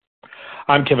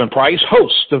I'm Kevin Price,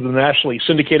 host of the nationally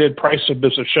syndicated Price of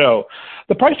Business show.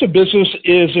 The Price of Business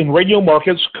is in radio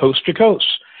markets coast to coast,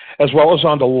 as well as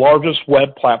on the largest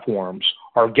web platforms.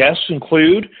 Our guests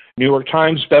include New York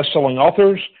Times bestselling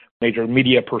authors, major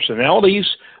media personalities,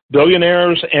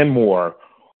 billionaires, and more.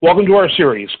 Welcome to our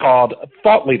series called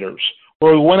Thought Leaders,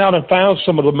 where we went out and found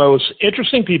some of the most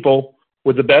interesting people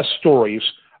with the best stories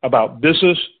about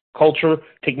business, culture,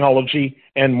 technology,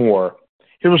 and more.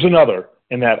 Here's another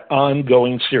in that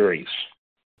ongoing series.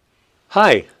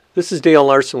 Hi, this is Dale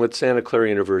Larson with Santa Clara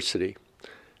University.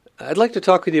 I'd like to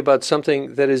talk with you about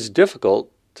something that is difficult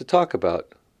to talk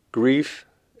about, grief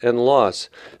and loss.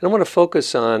 And I want to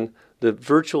focus on the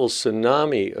virtual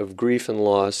tsunami of grief and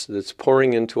loss that's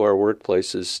pouring into our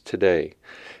workplaces today,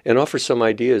 and offer some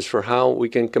ideas for how we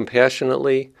can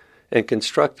compassionately and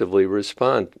constructively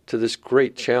respond to this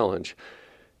great challenge.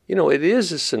 You know, it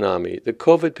is a tsunami. The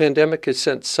COVID pandemic has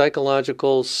sent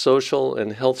psychological, social,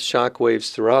 and health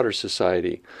shockwaves throughout our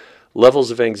society.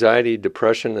 Levels of anxiety,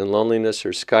 depression, and loneliness are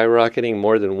skyrocketing.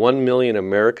 More than 1 million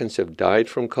Americans have died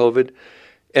from COVID,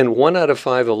 and 1 out of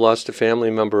 5 have lost a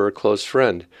family member or close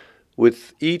friend,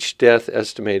 with each death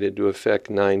estimated to affect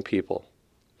 9 people.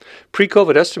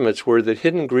 Pre-COVID estimates were that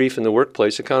hidden grief in the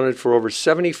workplace accounted for over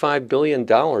 $75 billion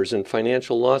in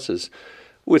financial losses,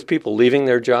 with people leaving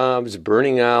their jobs,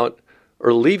 burning out,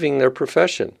 or leaving their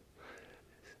profession.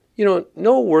 You know,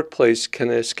 no workplace can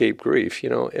escape grief.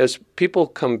 You know, as people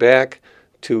come back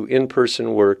to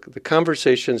in-person work, the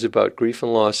conversations about grief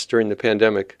and loss during the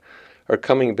pandemic are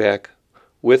coming back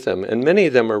with them, and many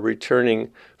of them are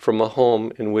returning from a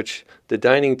home in which the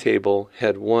dining table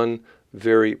had one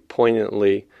very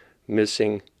poignantly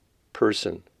missing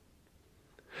person.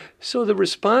 So the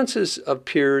responses of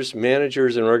peers,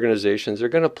 managers, and organizations are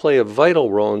going to play a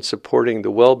vital role in supporting the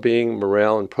well-being,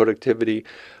 morale, and productivity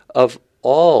of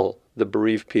all the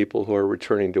bereaved people who are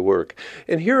returning to work.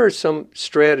 And here are some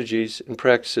strategies and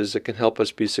practices that can help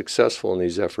us be successful in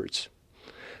these efforts.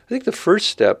 I think the first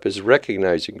step is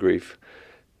recognizing grief.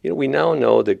 You know, we now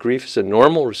know that grief is a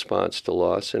normal response to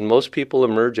loss, and most people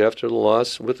emerge after the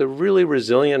loss with a really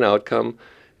resilient outcome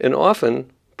and often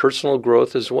personal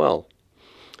growth as well.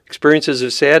 Experiences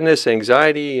of sadness,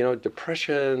 anxiety,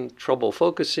 depression, trouble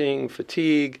focusing,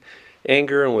 fatigue,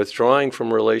 anger, and withdrawing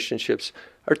from relationships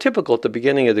are typical at the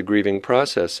beginning of the grieving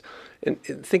process. And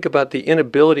think about the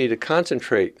inability to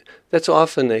concentrate. That's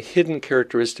often a hidden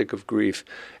characteristic of grief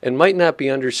and might not be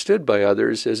understood by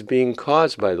others as being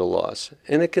caused by the loss.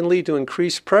 And it can lead to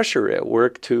increased pressure at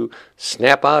work to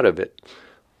snap out of it.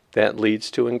 That leads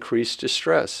to increased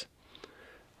distress.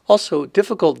 Also,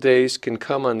 difficult days can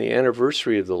come on the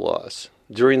anniversary of the loss,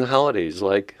 during the holidays,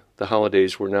 like the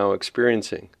holidays we're now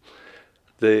experiencing,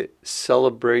 the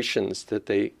celebrations that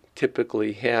they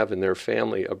typically have in their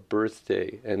family, a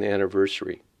birthday, an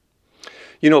anniversary.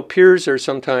 You know, peers are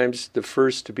sometimes the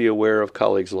first to be aware of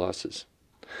colleagues' losses.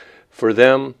 For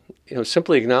them,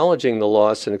 simply acknowledging the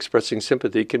loss and expressing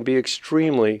sympathy can be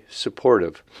extremely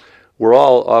supportive. We're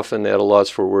all often at a loss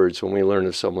for words when we learn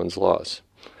of someone's loss.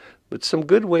 But some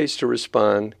good ways to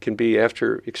respond can be,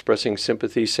 after expressing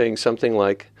sympathy, saying something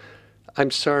like,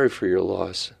 "I'm sorry for your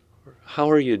loss," or "How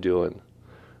are you doing?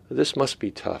 This must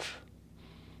be tough."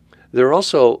 There are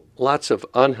also lots of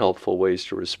unhelpful ways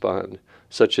to respond,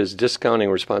 such as discounting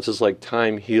responses like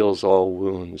 "time heals all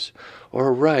wounds,"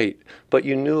 or "right, but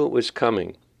you knew it was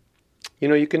coming."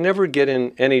 You can never get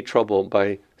in any trouble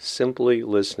by simply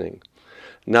listening,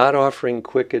 not offering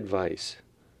quick advice,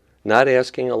 not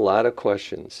asking a lot of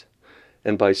questions,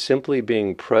 and by simply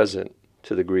being present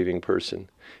to the grieving person,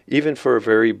 even for a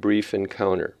very brief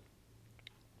encounter.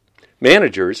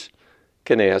 Managers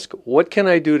can ask, "What can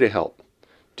I do to help?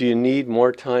 Do you need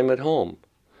more time at home?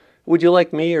 Would you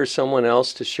like me or someone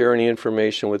else to share any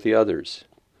information with the others?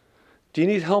 Do you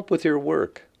need help with your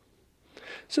work?"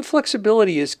 So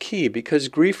flexibility is key because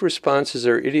grief responses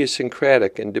are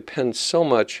idiosyncratic and depend so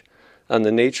much on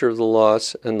the nature of the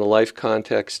loss and the life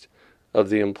context of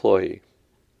the employee.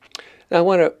 Now, I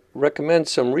want to recommend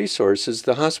some resources.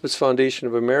 The Hospice Foundation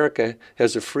of America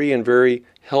has a free and very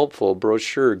helpful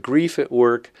brochure, Grief at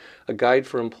Work, a guide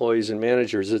for employees and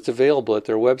managers. It's available at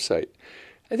their website.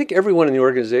 I think everyone in the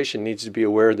organization needs to be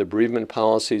aware of the bereavement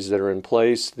policies that are in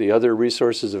place, the other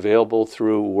resources available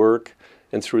through work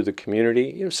and through the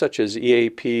community, such as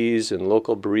EAPs and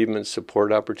local bereavement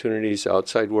support opportunities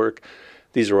outside work.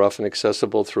 These are often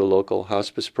accessible through local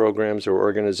hospice programs or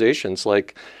organizations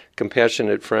like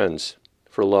Compassionate Friends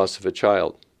for loss of a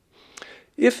child.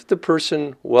 If the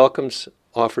person welcomes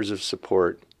offers of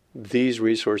support, these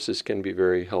resources can be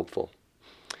very helpful.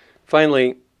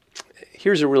 Finally,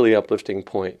 here's a really uplifting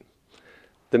point.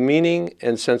 The meaning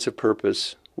and sense of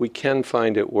purpose we can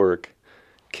find at work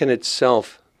can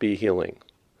itself be healing.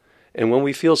 And when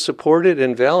we feel supported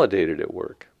and validated at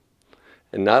work,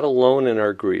 and not alone in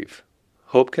our grief,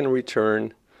 hope can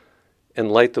return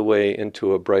and light the way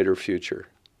into a brighter future.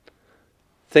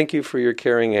 Thank you for your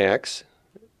caring acts,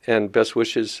 and best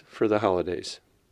wishes for the holidays.